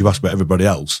 Because you asked about everybody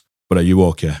else, but are you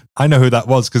okay? I know who that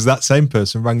was because that same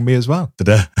person rang me as well. Did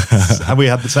I? And we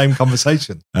had the same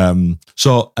conversation.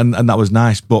 So that was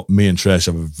nice. But me and Trace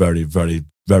have a very, very,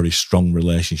 very strong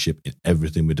relationship in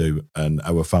everything we do. And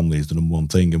our family is the number one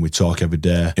thing. And we talk every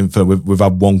day. In fact, we've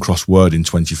had one cross word in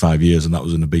 25 years, and that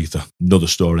was in Ibiza. Another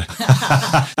story.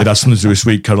 It has something to do with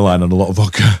Sweet Caroline and a lot of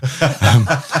vodka.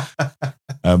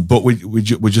 But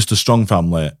we're just a strong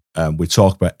family. We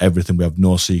talk about everything. We have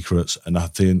no secrets. And I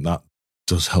think that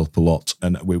does help a lot.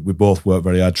 And we both work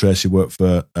very hard. Tracy worked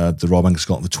for the Royal Bank of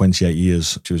Scotland for 28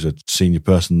 years. She was a senior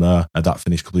person there, and that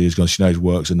finished a couple of years ago. She now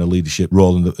works in a leadership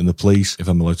role in the police, if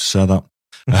I'm allowed to say that.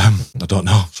 I don't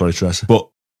know. Sorry, Tracy. But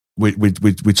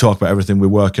we talk about everything. We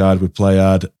work hard, we play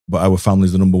hard, but our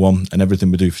family's the number one, and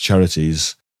everything we do for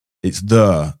charities, it's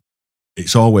there.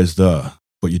 It's always there,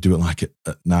 but you do it like at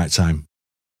night time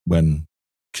when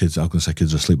kids are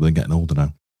asleep, but they're getting older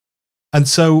now. And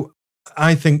so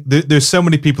I think there's so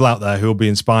many people out there who will be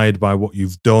inspired by what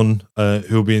you've done, who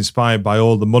will be inspired by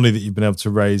all the money that you've been able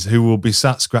to raise, who will be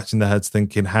sat scratching their heads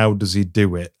thinking, how does he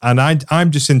do it? And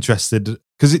I'm just interested,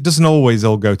 because it doesn't always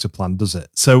all go to plan, does it?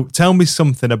 So tell me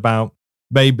something about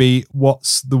maybe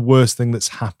what's the worst thing that's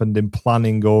happened in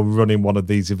planning or running one of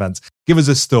these events. Give us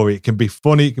a story. It can be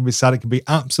funny, it can be sad, it can be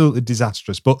absolutely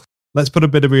disastrous, but let's put a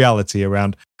bit of reality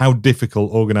around how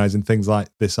difficult organising things like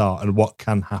this are and what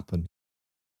can happen.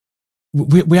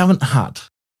 We haven't had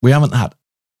the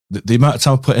amount of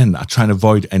time I put in. I try and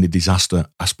avoid any disaster.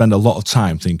 I spend a lot of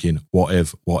time thinking, what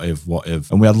if?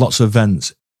 And we had lots of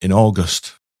events in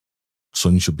August.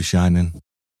 Sun should be shining,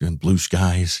 you're in blue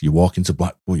skies, you're walking to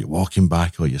Blackpool, you're walking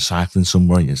back, or you're cycling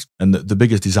somewhere. And the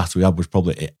biggest disaster we had was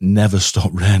probably it never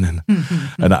stopped raining.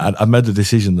 And I made the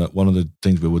decision that one of the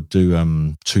things we would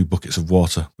do, 2 buckets of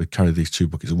water. We'd carry these 2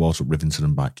 buckets of water up Rivington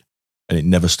and back, and it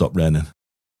never stopped raining.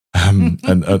 And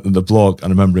the bloke, I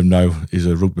remember him now, he's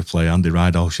a rugby player, Andy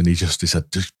Ridehouse, and he said,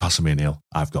 just pass me, Neil,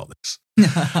 I've got this.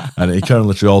 And he carried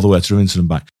literally all the way to Rivington and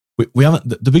back. We haven't,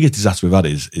 the biggest disaster we've had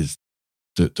is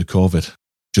the COVID,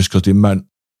 just because the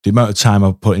amount of time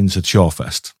I put into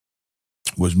Shorefest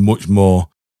was much more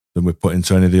than we put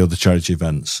into any of the other charity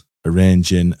events,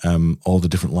 arranging all the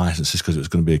different licenses, because it was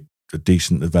going to be a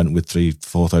decent event with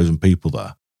 3,000-4,000 people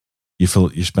there. You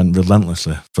spend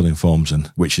relentlessly filling forms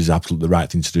in, which is absolutely the right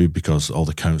thing to do, because all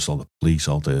the council, the police,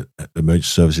 all the emergency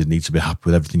services need to be happy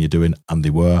with everything you're doing, and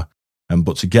they were.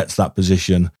 But to get to that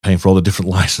position, paying for all the different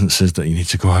licenses that you need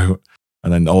to go out,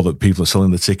 and then all the people are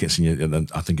selling the tickets, and then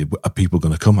I think, are people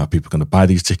going to come? Are people going to buy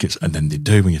these tickets? And then they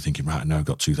do, and you're thinking, right, now I've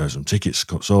got 2,000 tickets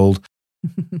got sold.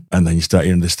 And then you start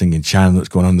hearing this thing in China that's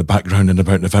going on in the background in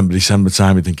about November, December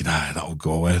time. You're thinking, that'll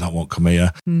go away, that won't come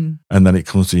here. And then it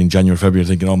comes to you in January, February,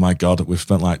 thinking, oh my God, we've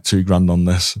spent like $2,000 on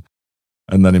this.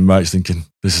 And then in March thinking,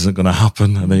 this isn't going to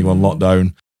happen. And then you go on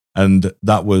lockdown. And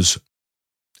it was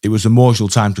an emotional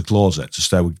time to close it, to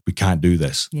say, we can't do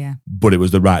this. Yeah. But it was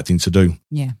the right thing to do.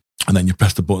 Yeah. And then you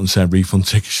press the button saying refund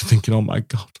tickets. You're thinking, oh my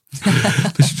God,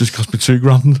 this has just cost me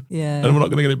 $2,000. Yeah. And we're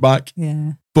not going to get it back.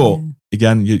 Yeah. But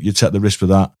again, you take the risk for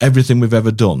that. Everything we've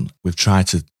ever done, we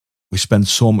spend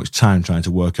so much time trying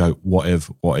to work out what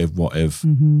if.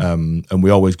 And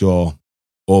we always go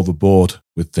overboard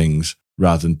with things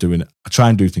rather than doing it. I try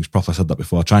and do things properly. I said that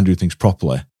before. I try and do things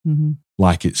properly,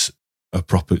 like it's a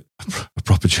proper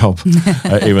job,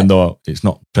 even though it's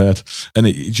not paid. And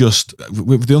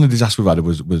the only disaster we've had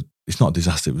was it's not a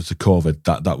disaster. It was the COVID.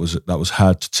 That was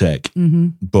hard to take.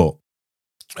 But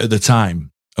at the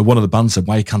time, one of the bands said,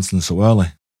 "Why are you cancelling so early?"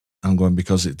 I'm going,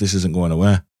 because this isn't going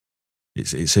away.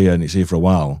 It's here, and it's here for a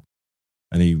while.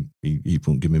 And he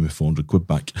won't give me my 400 quid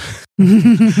back.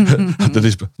 After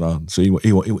this, so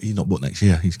he's not booked next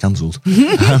year. He's cancelled.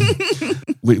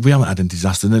 We haven't had any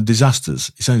disasters. And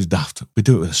disasters, it sounds daft. We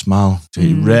do it with a smile. So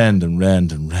it rained and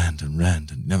rained and rained and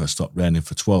rained and never stopped raining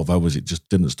for 12 hours. It just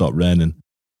didn't stop raining.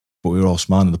 But we were all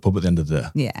smiling in the pub at the end of the day.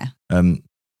 Yeah.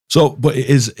 But it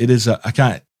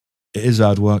is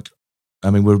hard work. I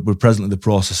mean, we're presently in the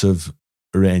process of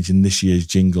arranging this year's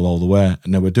jingle all the way,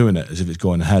 and now we're doing it as if it's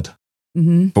going ahead.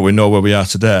 Mm-hmm. But we know where we are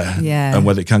today and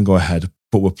whether it can go ahead.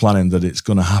 But we're planning that it's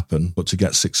going to happen. But to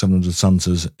get 600-700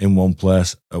 Santas in one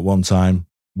place at one time,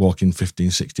 walking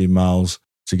 15, 16 miles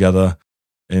together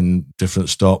in different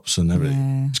stops and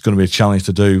everything, it's going to be a challenge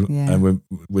to do. Yeah. And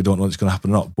we don't know if it's going to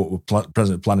happen or not. But we're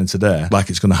presently planning today like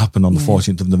it's going to happen on the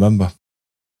 14th of November.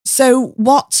 So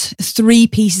what 3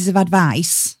 pieces of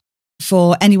advice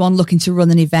for anyone looking to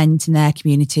run an event in their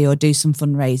community or do some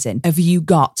fundraising have you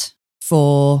got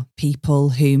for people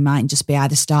who might just be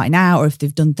either starting out or if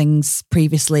they've done things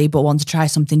previously but want to try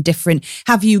something different?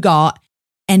 Have you got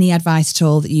any advice at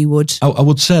all that you would? I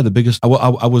would say the biggest, I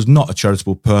was not a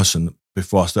charitable person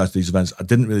before I started these events. I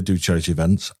didn't really do charity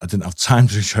events. I didn't have time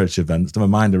to do charity events. Then my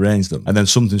mind arranged them. And then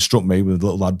something struck me with a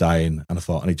little lad dying and I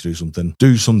thought I need to do something.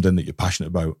 Do something that you're passionate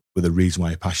about with a reason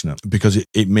why you're passionate, because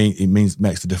it makes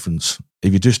the difference.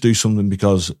 If you just do something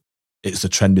because it's the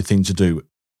trendy thing to do,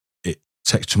 it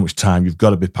takes too much time. You've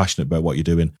got to be passionate about what you're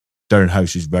doing. Darren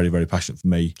House is very, very passionate for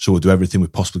me. So we'll do everything we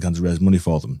possibly can to raise money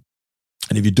for them.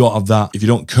 And if you don't have that, if you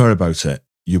don't care about it,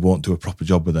 you won't do a proper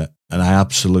job with it. And I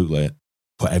absolutely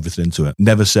put everything into it.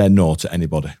 Never say no to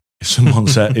anybody. If someone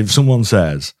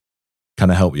says, "Can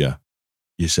I help you?"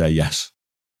 you say yes.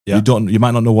 Yeah. You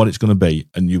might not know what it's going to be,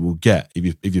 and you will get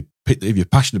if you're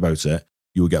passionate about it,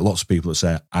 you will get lots of people that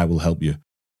say, "I will help you."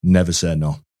 Never say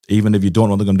no. Even if you don't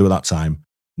know what they're going to do at that time,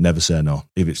 never say no.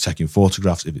 If it's taking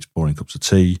photographs, if it's pouring cups of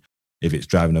tea, if it's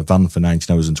driving a van for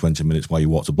 19 hours and 20 minutes while you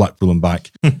walk to Blackpool and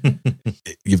back,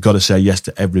 you've got to say yes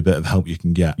to every bit of help you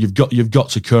can get. You've got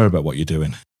to care about what you're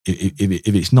doing.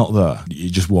 If it's not there,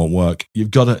 it just won't work.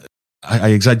 You've got to, I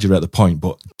exaggerate the point,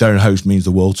 but Darren House means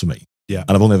the world to me. Yeah.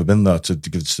 And I've only ever been there to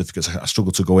give certificates. I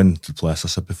struggle to go into the place, I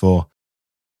said before.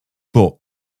 But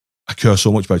I care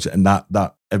so much about it. And that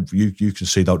you can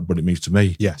see that what it means to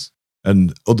me. Yes.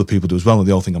 And other people do as well. And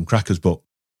they all think I'm crackers, but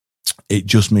it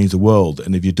just means the world.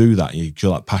 And if you do that and you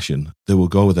show that passion, they will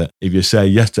go with it. If you say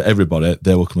yes to everybody,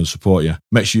 they will come and support you.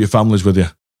 Make sure your family's with you.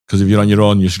 Because if you're on your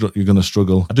own, you're going to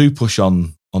struggle. I do push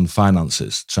on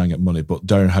finances, try and get money, but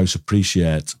Darren House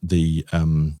appreciate the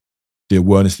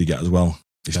awareness they get as well.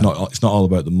 It's not all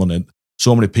about the money.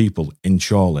 So many people in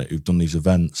Chorley who've done these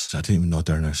events, I didn't even know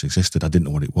Darren House existed. I didn't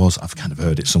know what it was. I've kind of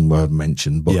heard it somewhere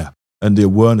mentioned, but and the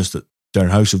awareness that Darren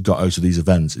House have got out of these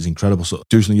events is incredible. So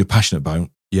do something you're passionate about,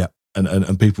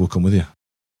 and people will come with you.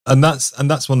 And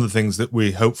that's one of the things that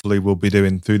we hopefully will be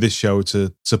doing through this show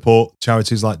to support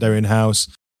charities like Darren House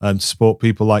and to support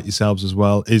people like yourselves as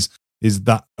well, is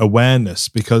that awareness,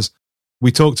 because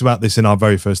we talked about this in our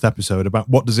very first episode about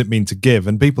what does it mean to give,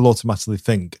 and people automatically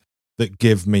think that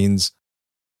give means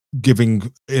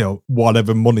giving,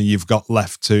 whatever money you've got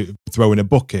left to throw in a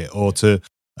bucket or to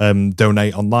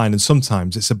donate online. And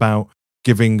sometimes it's about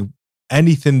giving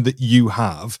anything that you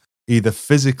have, either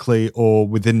physically or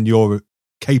within your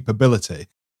capability,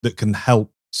 that can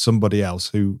help somebody else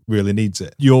who really needs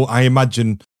it. I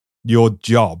imagine your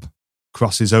job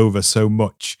crosses over so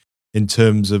much in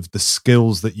terms of the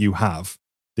skills that you have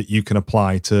that you can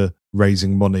apply to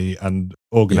raising money and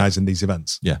organising these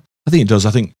events. Yeah, I think it does.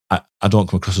 I think I don't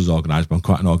come across as organised, but I'm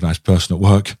quite an organised person at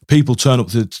work. People turn up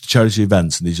to charity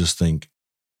events and they just think,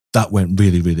 that went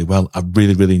really, really well. I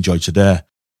really, really enjoyed today.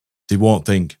 They won't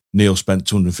think Neil spent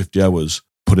 250 hours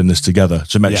putting this together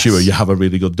to make sure you have a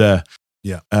really good day.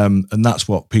 Yeah. And that's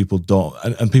what people don't,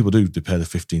 and people do, they pay the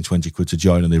 15, 20 quid to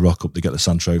join and they rock up, they get the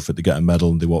sand trophy, they get a medal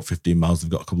and they walk 15 miles,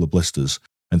 they've got a couple of blisters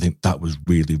and think that was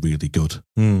really, really good.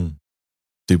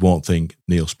 They won't think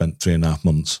Neil spent 3.5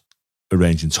 months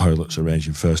arranging toilets,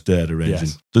 arranging first aid,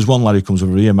 There's one lad who comes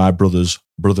over here, my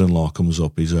brother-in-law comes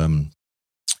up,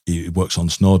 he works on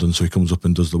Snowdon, so he comes up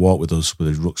and does the walk with us with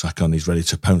his rucksack on. He's ready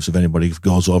to pounce if anybody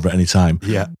goes over at any time.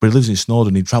 Yeah. But he lives in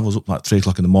Snowdon, he travels up like 3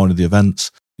 o'clock in the morning of the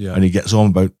events. Yeah. And he gets home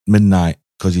about midnight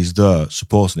because he's there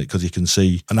supporting it, because he can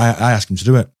see. And I ask him to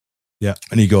do it. Yeah.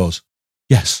 And he goes,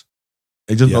 yes.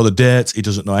 He doesn't know the dates. He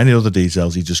doesn't know any other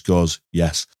details. He just goes,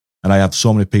 yes. And I have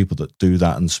so many people that do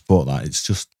that and support that.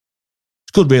 It's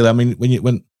good, really. I mean,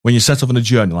 when you set off on a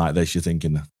journey like this, you're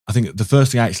thinking, I think the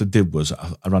first thing I actually did was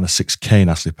I ran a 6K in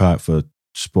Astley Park for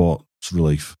sports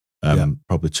relief.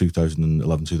 Probably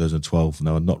 2011, 2012.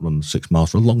 Now, I'd not run 6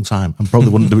 miles for a long time. I probably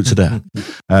wouldn't do it today.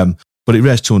 But it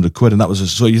raised 200 quid, and that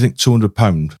was so you think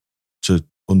 £200 to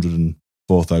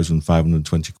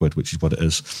 104,520 quid, which is what it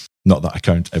is. Not that I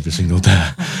count every single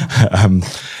day.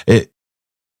 It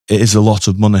is a lot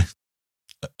of money,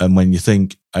 and when you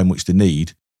think how much they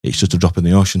need, it's just a drop in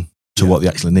the ocean to what they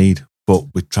actually need. But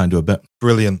we try and do a bit.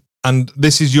 Brilliant. And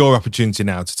this is your opportunity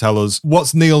now to tell us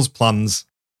what's Neil's plans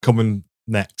coming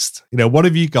next. What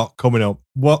have you got coming up?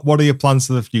 What are your plans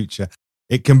for the future?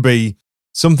 It can be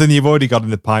something you've already got in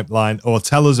the pipeline, or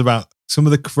tell us about some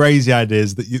of the crazy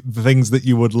ideas the things that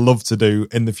you would love to do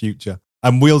in the future.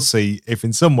 And we'll see if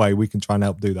in some way we can try and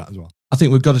help do that as well. I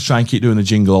think we've got to try and keep doing the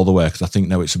jingle all the way, because I think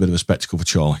now it's a bit of a spectacle for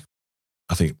Charlie.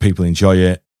 I think people enjoy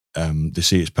it. They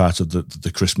see it's part of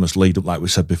the Christmas lead up, like we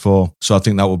said before. So I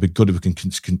think that would be good if we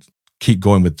can keep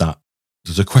going with that.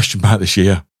 There's a question mark this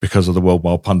year because of the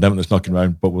worldwide pandemic that's knocking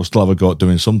around, but we'll still have a go at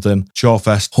doing something.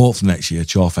 Chorefest, hopefully next year,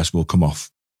 Chorefest will come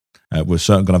off. We're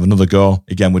certainly going to have another go.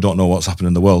 Again, we don't know what's happening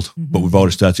in the world, but we've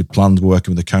already started plans. We're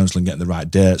working with the council and getting the right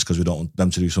dates because we don't want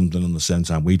them to do something on the same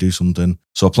time we do something.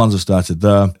 So plans have started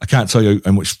there. I can't tell you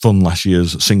how much fun last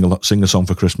year's Sing a Song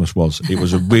for Christmas was. It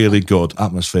was a really good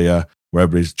atmosphere where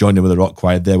everybody's joined in with the rock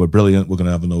choir. They were brilliant. We're going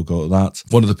to have another go at that.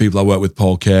 One of the people I work with,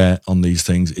 Paul Kay, on these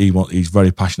things, he's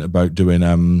very passionate about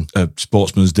doing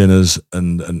sportsman's dinners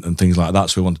and things like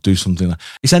that. So we want to do something.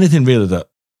 It's anything really that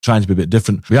trying to be a bit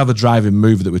different. We have a drive-in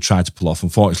movie that we tried to pull off.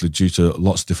 Unfortunately, due to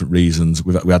lots of different reasons,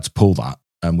 we had to pull that,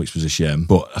 which was a shame.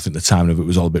 But I think the timing of it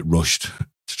was all a bit rushed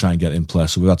to try and get it in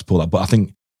place. So we had to pull that. But I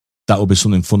think that would be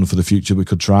something fun for the future we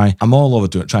could try. I'm all over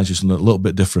trying to do something a little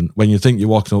bit different. When you think you're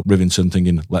walking up Rivington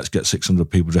thinking, let's get 600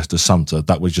 people dressed as Santa,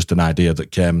 that was just an idea that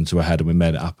came into our head and we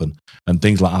made it happen. And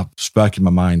things like that spark in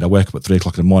my mind. I wake up at 3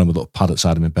 o'clock in the morning with a little pad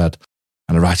outside of my bed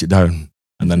and I write it down.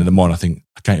 And then in the morning I think,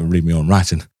 I can't even read my own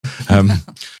writing.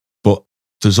 But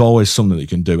there's always something that you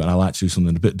can do, and I like to do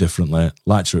something a bit differently,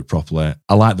 like to do it properly.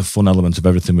 I like the fun element of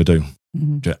everything we do.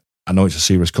 I know it's a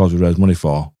serious cause we raise money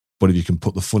for, but if you can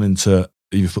put the fun into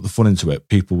it,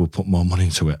 people will put more money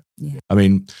into it. Yeah. I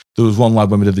mean, there was one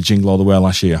lad when we did the jingle all the way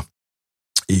last year.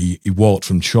 He walked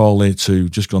from Chorley to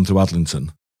just gone through Adlington,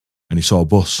 and he saw a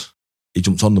bus. He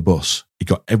jumped on the bus. He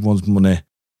got everyone's money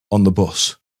on the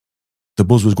bus. The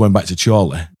bus was going back to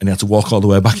Chorley and he had to walk all the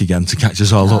way back again to catch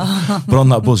us all up. But on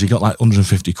that bus, he got like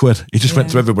 150 quid. He just went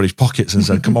through everybody's pockets and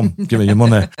said, come on, give me your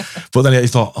money. But then he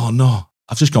thought, oh no,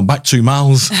 I've just gone back 2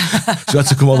 miles. So he had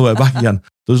to come all the way back again.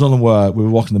 There was one where we were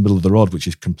walking in the middle of the road, which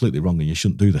is completely wrong and you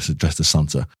shouldn't do this dressed as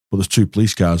Santa. But there's 2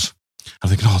 police cars. I'm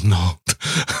thinking, oh no,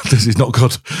 this is not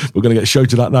good. We're going to get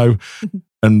shouted at now.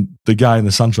 And the guy in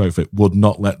the Santa outfit would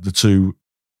not let the 2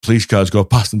 police cars go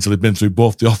past until he'd been through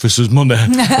both the officers' money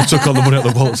and took all the money out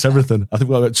of the wallets, everything. I think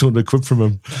we got about 200 quid from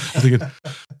him. I'm thinking,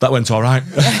 that went all right.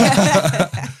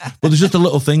 But there's just the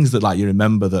little things that like you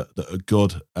remember that are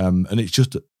good. And they're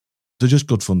just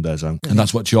good fun days. And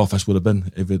that's what Chorefest would have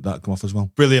been if that come off as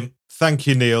well. Brilliant. Thank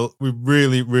you, Neil. We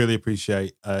really, really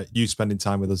appreciate you spending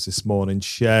time with us this morning,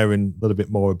 sharing a little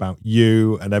bit more about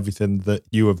you and everything that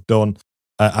you have done.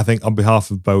 I think on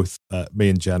behalf of both me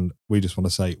and Jen, we just want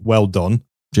to say well done.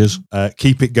 Cheers.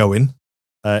 Keep it going.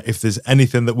 If there's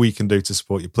anything that we can do to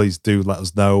support you, please do let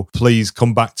us know. Please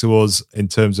come back to us in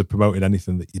terms of promoting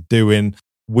anything that you're doing.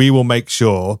 We will make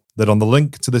sure that on the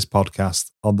link to this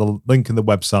podcast, on the link in the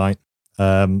website,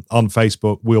 on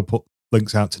Facebook, we'll put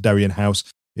links out to Derry House.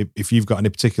 If you've got any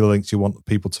particular links you want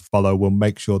people to follow, we'll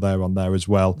make sure they're on there as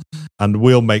well. And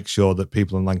we'll make sure that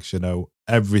people in Lancashire know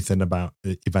everything about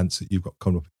the events that you've got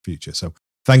coming up in the future. So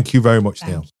thank you very much,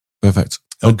 Neil. Perfect.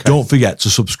 And don't forget to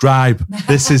subscribe.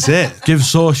 This is it. Give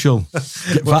social.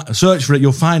 Search for it,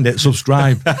 you'll find it.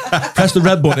 Subscribe. Press the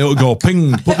red button, it'll go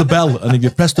ping. Put the bell. And if you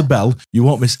press the bell, you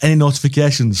won't miss any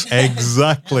notifications.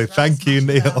 Exactly. Thank you,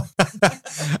 Neil.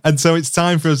 And so it's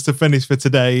time for us to finish for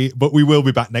today, but we will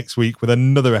be back next week with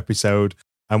another episode.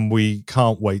 And we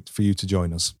can't wait for you to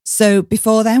join us. So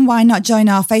before then, why not join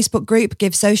our Facebook group,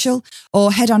 Give Social,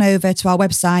 or head on over to our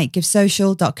website,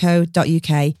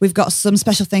 givesocial.co.uk. We've got some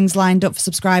special things lined up for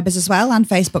subscribers as well and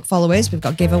Facebook followers. We've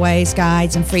got giveaways,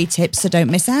 guides and free tips, so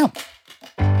don't miss out.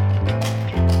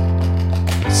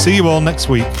 See you all next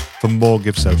week for more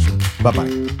Give Social.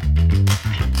 Bye-bye.